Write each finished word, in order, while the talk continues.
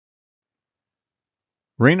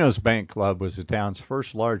Reno's Bank Club was the town's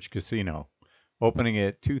first large casino, opening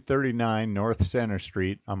at 239 North Center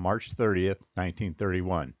Street on March 30th,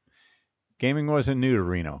 1931. Gaming wasn't new to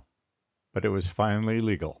Reno, but it was finally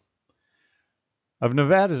legal. Of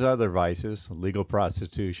Nevada's other vices, legal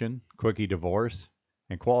prostitution, quickie divorce,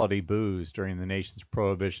 and quality booze during the nation's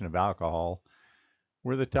prohibition of alcohol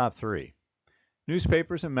were the top three.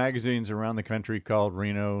 Newspapers and magazines around the country called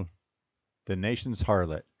Reno the nation's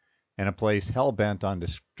harlot, and a place hell-bent on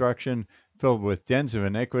destruction, filled with dens of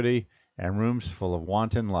iniquity and rooms full of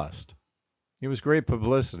wanton lust. It was great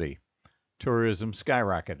publicity. Tourism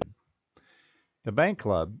skyrocketed. The Bank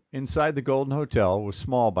Club, inside the Golden Hotel, was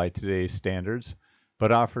small by today's standards,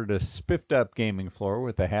 but offered a spiffed-up gaming floor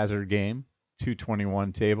with a hazard game,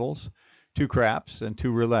 221 tables, 2 craps, and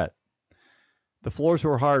 2 roulette. The floors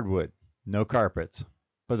were hardwood, no carpets,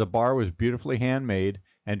 but the bar was beautifully handmade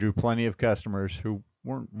and drew plenty of customers who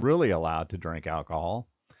weren't really allowed to drink alcohol.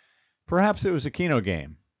 Perhaps it was a keno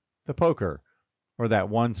game, the poker, or that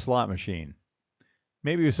one slot machine.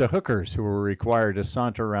 Maybe it was the hookers who were required to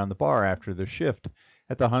saunter around the bar after their shift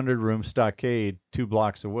at the 100-room stockade 2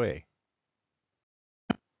 blocks away.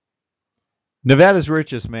 Nevada's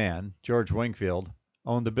richest man, George Wingfield,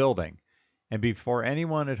 owned the building, and before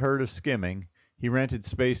anyone had heard of skimming, he rented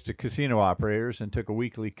space to casino operators and took a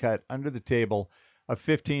weekly cut under the table of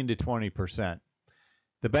 15 to 20%.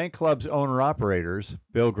 The Bank Club's owner-operators,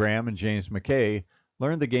 Bill Graham and James McKay,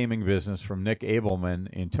 learned the gaming business from Nick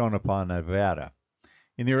Abelman in Tonopah, Nevada.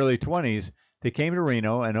 In the early 20s, they came to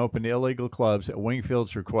Reno and opened illegal clubs at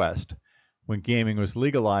Wingfield's request. When gaming was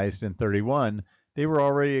legalized in 31, they were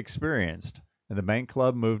already experienced, and the Bank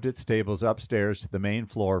Club moved its tables upstairs to the main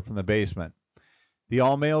floor from the basement. The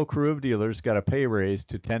all-male crew of dealers got a pay raise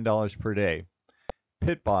to $10 per day.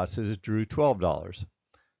 Pit bosses drew $12.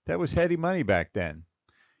 That was heady money back then.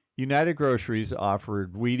 United Groceries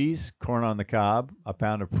offered Wheaties, corn on the cob, a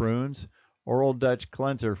pound of prunes, or Old Dutch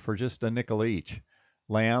cleanser for just a nickel each.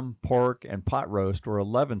 Lamb, pork, and pot roast were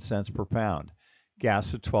 11 cents per pound.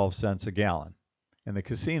 Gas was 12 cents a gallon. In the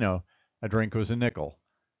casino, a drink was a nickel.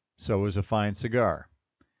 So was a fine cigar.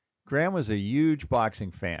 Graham was a huge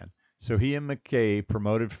boxing fan, so he and McKay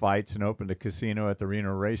promoted fights and opened a casino at the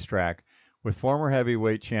Reno racetrack with former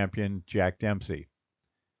heavyweight champion Jack Dempsey.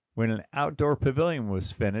 When an outdoor pavilion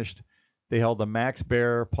was finished, they held the Max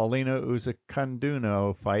Baer Paulina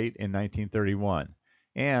Uzaconduno fight in 1931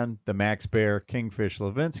 and the Max Baer Kingfish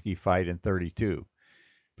Levinsky fight in 32.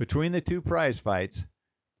 Between the two prize fights,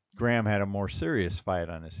 Graham had a more serious fight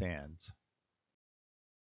on his hands.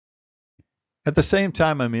 At the same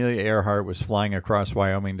time, Amelia Earhart was flying across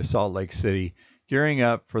Wyoming to Salt Lake City, gearing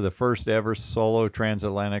up for the first ever solo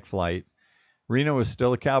transatlantic flight. Reno was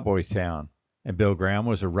still a cowboy town, and Bill Graham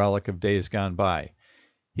was a relic of days gone by.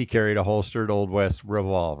 He carried a holstered Old West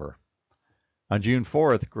revolver. On June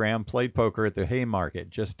 4th, Graham played poker at the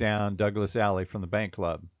Haymarket, just down Douglas Alley from the Bank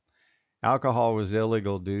Club. Alcohol was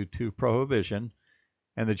illegal due to prohibition,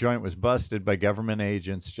 and the joint was busted by government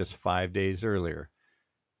agents just 5 days earlier.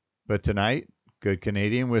 But tonight, good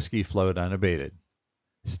Canadian whiskey flowed unabated.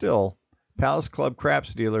 Still, Palace Club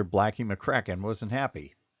craps dealer Blackie McCracken wasn't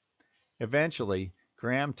happy. Eventually,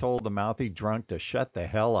 Graham told the mouthy drunk to shut the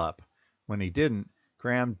hell up. When he didn't,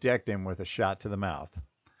 Graham decked him with a shot to the mouth.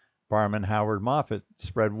 Barman Howard Moffett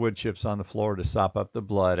spread wood chips on the floor to sop up the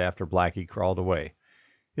blood after Blackie crawled away.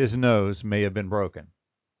 His nose may have been broken.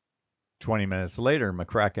 20 minutes later,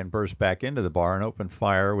 McCracken burst back into the bar and opened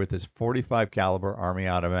fire with his .45 caliber Army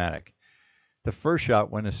automatic. The first shot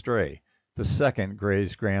went astray. The second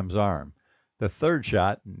grazed Graham's arm. The third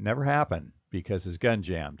shot never happened because his gun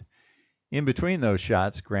jammed. In between those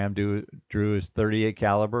shots, Graham drew his .38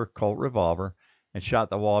 caliber Colt revolver and shot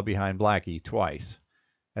the wall behind Blackie twice.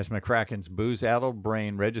 As McCracken's booze-addled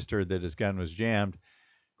brain registered that his gun was jammed,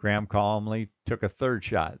 Graham calmly took a third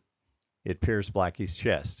shot. It pierced Blackie's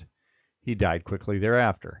chest. He died quickly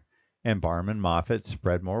thereafter, and Barman Moffett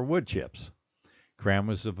spread more wood chips. Graham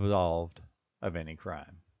was absolved of any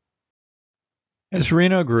crime. As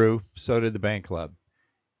Reno grew, so did the Bank Club.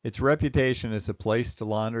 Its reputation as a place to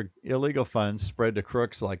launder illegal funds spread to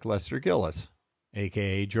crooks like Lester Gillis,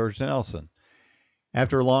 a.k.a. George Nelson.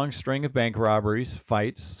 After a long string of bank robberies,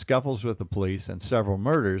 fights, scuffles with the police, and several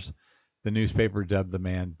murders, the newspaper dubbed the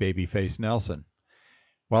man Babyface Nelson.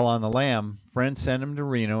 While on the lam, friends sent him to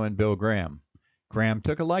Reno and Bill Graham. Graham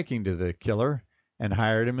took a liking to the killer and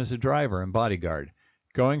hired him as a driver and bodyguard,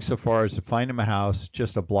 going so far as to find him a house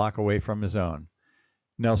just a block away from his own.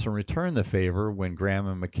 Nelson returned the favor when Graham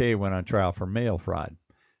and McKay went on trial for mail fraud,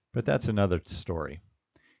 but that's another story.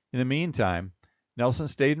 In the meantime, Nelson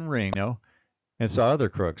stayed in Reno and saw other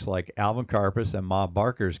crooks like Alvin Karpis and Ma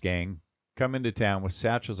Barker's gang come into town with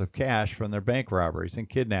satchels of cash from their bank robberies and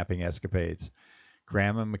kidnapping escapades.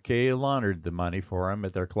 Graham and McKay laundered the money for him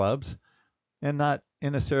at their clubs, and not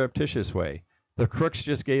in a surreptitious way. The crooks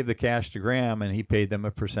just gave the cash to Graham, and he paid them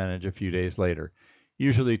a percentage a few days later,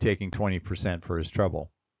 usually taking 20% for his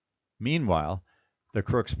trouble. Meanwhile, the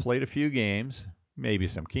crooks played a few games, maybe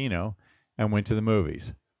some keno, and went to the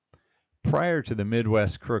movies. Prior to the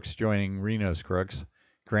Midwest crooks joining Reno's crooks,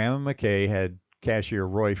 Graham and McKay had cashier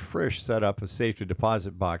Roy Frisch set up a safety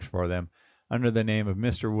deposit box for them under the name of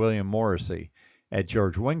Mr. William Morrissey at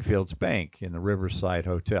George Wingfield's bank in the Riverside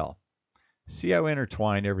Hotel. See how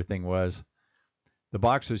intertwined everything was? The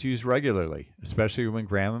box was used regularly, especially when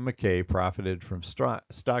Graham and McKay profited from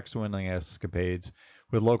stock swindling escapades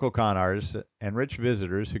with local con artists and rich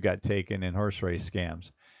visitors who got taken in horse race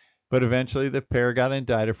scams. But eventually the pair got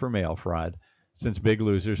indicted for mail fraud, since big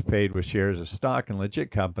losers paid with shares of stock in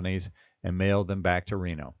legit companies and mailed them back to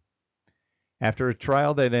Reno. After a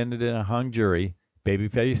trial that ended in a hung jury,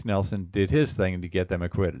 Babyface Nelson did his thing to get them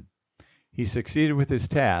acquitted. He succeeded with his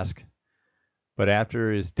task, but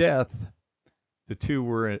after his death, the two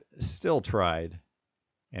were still tried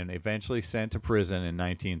and eventually sent to prison in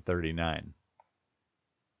 1939.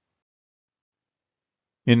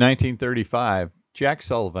 In 1935, Jack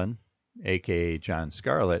Sullivan, aka John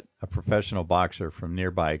Scarlett, a professional boxer from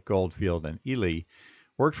nearby Goldfield and Ely,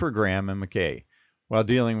 worked for Graham and McKay. While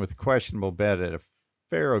dealing with a questionable bet at a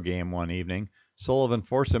faro game one evening, Sullivan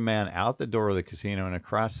forced a man out the door of the casino and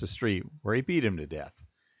across the street, where he beat him to death.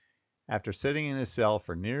 After sitting in his cell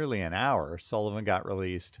for nearly an hour, Sullivan got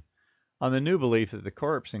released on the new belief that the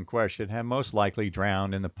corpse in question had most likely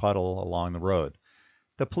drowned in the puddle along the road.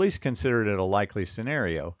 The police considered it a likely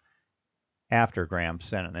scenario after Graham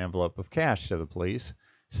sent an envelope of cash to the police,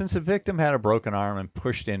 since the victim had a broken arm and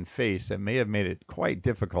pushed-in face that may have made it quite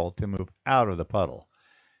difficult to move out of the puddle.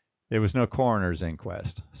 There was no coroner's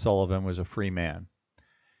inquest. Sullivan was a free man.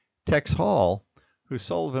 Tex Hall, who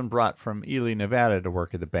Sullivan brought from Ely, Nevada to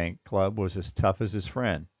work at the bank club, was as tough as his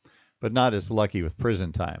friend, but not as lucky with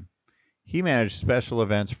prison time. He managed special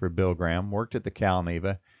events for Bill Graham, worked at the Cal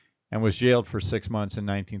Neva, and was jailed for 6 months in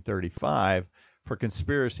 1935 for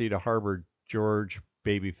conspiracy to harbor George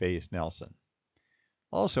Babyface Nelson.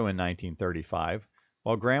 Also in 1935,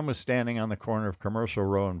 while Graham was standing on the corner of Commercial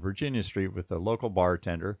Row and Virginia Street with the local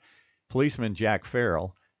bartender, policeman Jack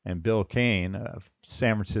Farrell, and Bill Kane, a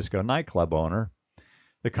San Francisco nightclub owner,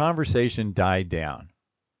 the conversation died down.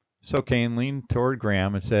 So Kane leaned toward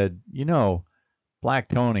Graham and said, "You know, Black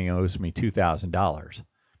Tony owes me $2,000.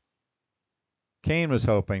 Kane was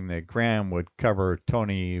hoping that Graham would cover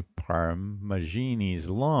Tony Parmigiani's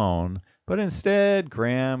loan, but instead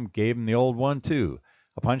Graham gave him the old 1-2,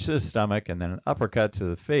 a punch to the stomach and then an uppercut to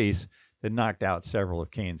the face that knocked out several of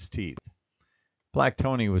Kane's teeth. Black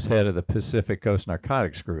Tony was head of the Pacific Coast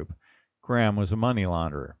Narcotics Group. Graham was a money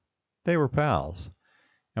launderer. They were pals.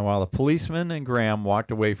 And while the policeman and Graham walked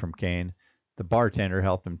away from Kane, the bartender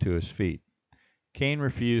helped him to his feet. Kane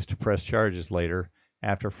refused to press charges later,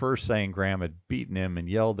 after first saying Graham had beaten him and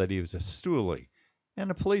yelled that he was a stoolie and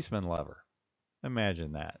a policeman lover.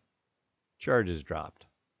 Imagine that. Charges dropped.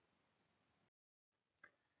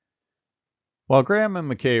 While Graham and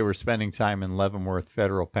McKay were spending time in Leavenworth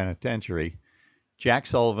Federal Penitentiary, Jack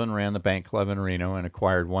Sullivan ran the bank club in Reno and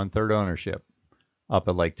acquired one-third ownership. Up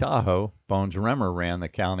at Lake Tahoe, Bones Remmer ran the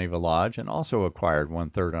Cal Neva Lodge and also acquired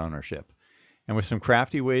one-third ownership. And with some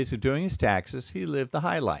crafty ways of doing his taxes, he lived the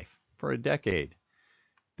high life for a decade.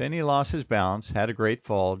 Then he lost his balance, had a great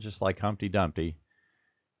fall, just like Humpty Dumpty,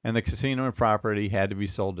 and the casino and property had to be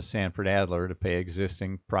sold to Sanford Adler to pay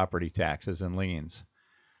existing property taxes and liens.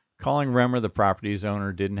 Calling Remmer the property's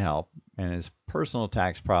owner didn't help, and his personal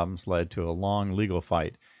tax problems led to a long legal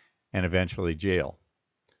fight and eventually jail.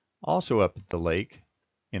 Also up at the lake,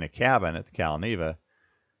 in a cabin at the Cal Neva,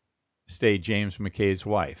 stayed James McKay's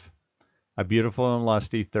wife, a beautiful and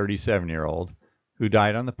lusty 37-year-old who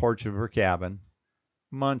died on the porch of her cabin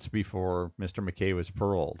months before Mr. McKay was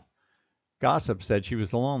paroled. Gossip said she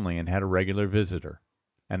was lonely and had a regular visitor.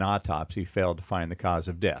 An autopsy failed to find the cause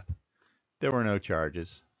of death. There were no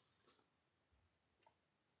charges.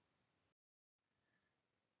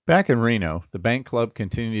 Back in Reno, the bank club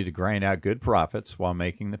continued to grind out good profits while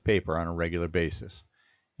making the paper on a regular basis.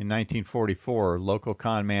 In 1944, local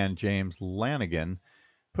con man James Lanigan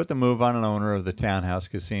put the move on an owner of the Townhouse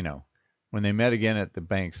Casino. When they met again at the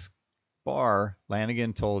bank's bar,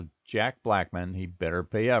 Lanigan told Jack Blackman he'd better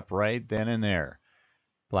pay up right then and there.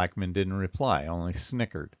 Blackman didn't reply, only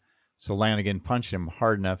snickered, so Lanigan punched him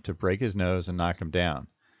hard enough to break his nose and knock him down.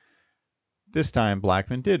 This time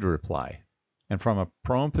Blackman did reply, and from a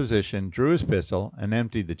prone position drew his pistol and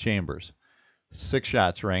emptied the chambers. 6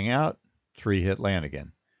 shots rang out, 3 hit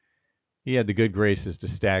Lanigan. He had the good graces to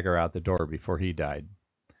stagger out the door before he died.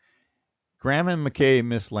 Graham and McKay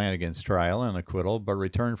missed Lanigan's trial and acquittal, but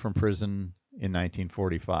returned from prison in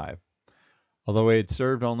 1945. Although they had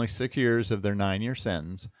served only 6 years of their 9-year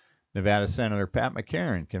sentence, Nevada Senator Pat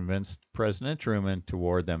McCarran convinced President Truman to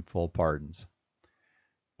award them full pardons.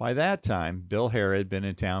 By that time, Bill Hare had been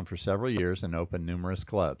in town for several years and opened numerous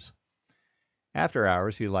clubs. After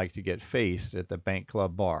hours, he liked to get faced at the Bank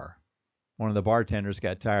Club bar. One of the bartenders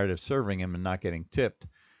got tired of serving him and not getting tipped,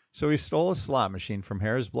 so he stole a slot machine from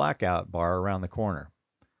Hare's blackout bar around the corner.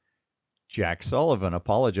 Jack Sullivan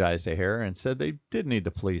apologized to Hare and said they did need the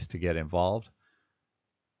police to get involved.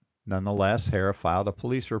 Nonetheless, Hare filed a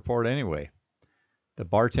police report anyway. The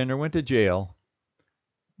bartender went to jail.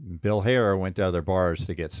 Bill Hare went to other bars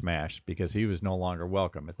to get smashed because he was no longer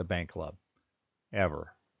welcome at the Bank Club.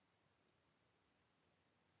 Ever.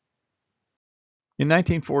 In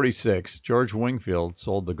 1946, George Wingfield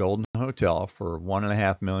sold the Golden Hotel for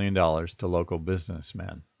 $1.5 million to local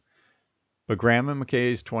businessmen. But Graham and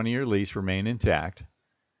McKay's 20-year lease remained intact.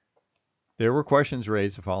 There were questions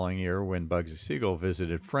raised the following year when Bugsy Siegel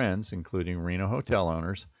visited friends, including Reno hotel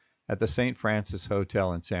owners, at the St. Francis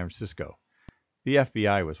Hotel in San Francisco. The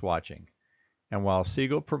FBI was watching, and while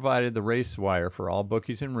Siegel provided the race wire for all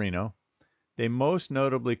bookies in Reno, they most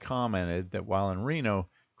notably commented that while in Reno,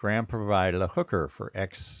 Graham provided a hooker for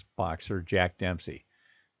ex-boxer Jack Dempsey.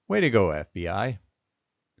 Way to go, FBI.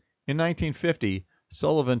 In 1950,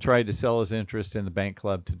 Sullivan tried to sell his interest in the Bank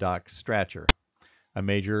Club to Doc Stratcher, a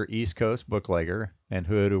major East Coast bootlegger and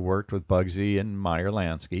hood who worked with Bugsy and Meyer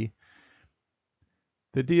Lansky.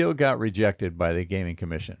 The deal got rejected by the Gaming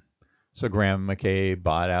Commission, so Graham and McKay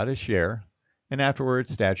bought out his share, and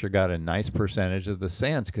afterwards Stratcher got a nice percentage of the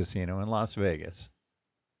Sands Casino in Las Vegas.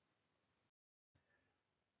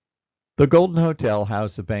 The Golden Hotel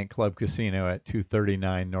housed the Bank Club Casino at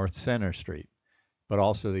 239 North Center Street, but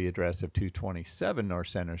also the address of 227 North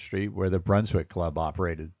Center Street where the Brunswick Club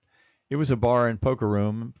operated. It was a bar and poker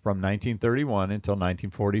room from 1931 until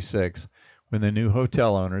 1946, when the new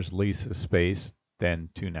hotel owners leased the space, then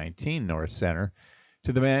 219 North Center,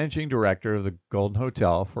 to the managing director of the Golden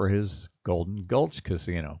Hotel for his Golden Gulch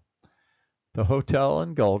Casino. The hotel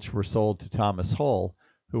and Gulch were sold to Thomas Hull,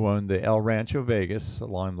 who owned the El Rancho Vegas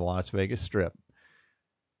along the Las Vegas Strip.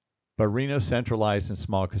 But Reno's centralized and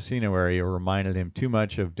small casino area reminded him too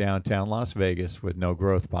much of downtown Las Vegas with no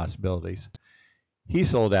growth possibilities. He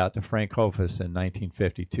sold out to Frank Hofus in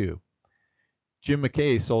 1952. Jim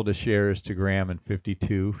McKay sold his shares to Graham in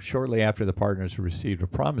 1952, shortly after the partners received a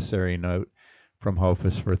promissory note from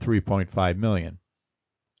Hofus for $3.5 million.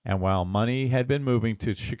 And while money had been moving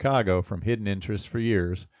to Chicago from hidden interests for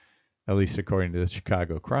years, at least according to the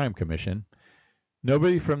Chicago Crime Commission,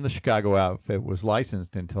 nobody from the Chicago outfit was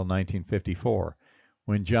licensed until 1954,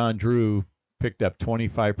 when John Drew picked up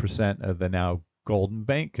 25% of the now Golden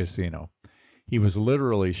Bank Casino. He was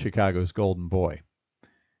literally Chicago's golden boy.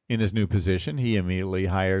 In his new position, he immediately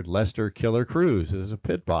hired Lester Killer Cruz as a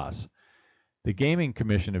pit boss. The Gaming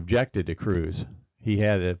Commission objected to Cruz. He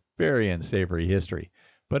had a very unsavory history,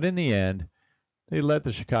 but in the end, they let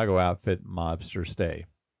the Chicago outfit mobster stay.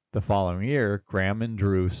 The following year, Graham and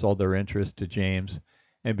Drew sold their interest to James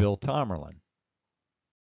and Bill Tomerlin.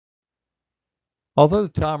 Although the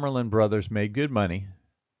Tomerlin brothers made good money,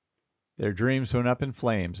 their dreams went up in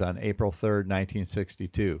flames on April 3,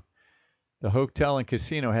 1962. The hotel and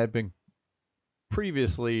casino had been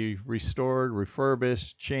previously restored,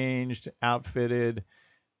 refurbished, changed, outfitted.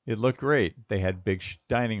 It looked great. They had big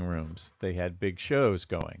dining rooms. They had big shows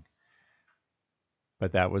going.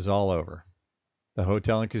 But that was all over. The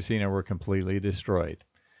hotel and casino were completely destroyed.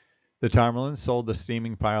 The Tomerlins sold the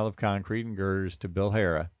steaming pile of concrete and girders to Bill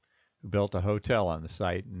Hare, who built a hotel on the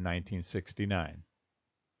site in 1969.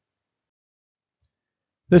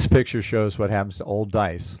 This picture shows what happens to old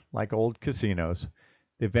dice, like old casinos.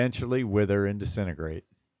 They eventually wither and disintegrate.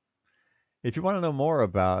 If you want to know more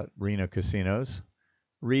about Reno casinos,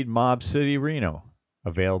 read Mob City Reno,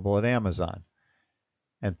 available at Amazon.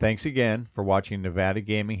 And thanks again for watching Nevada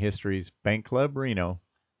Gaming History's Bank Club Reno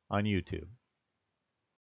on YouTube.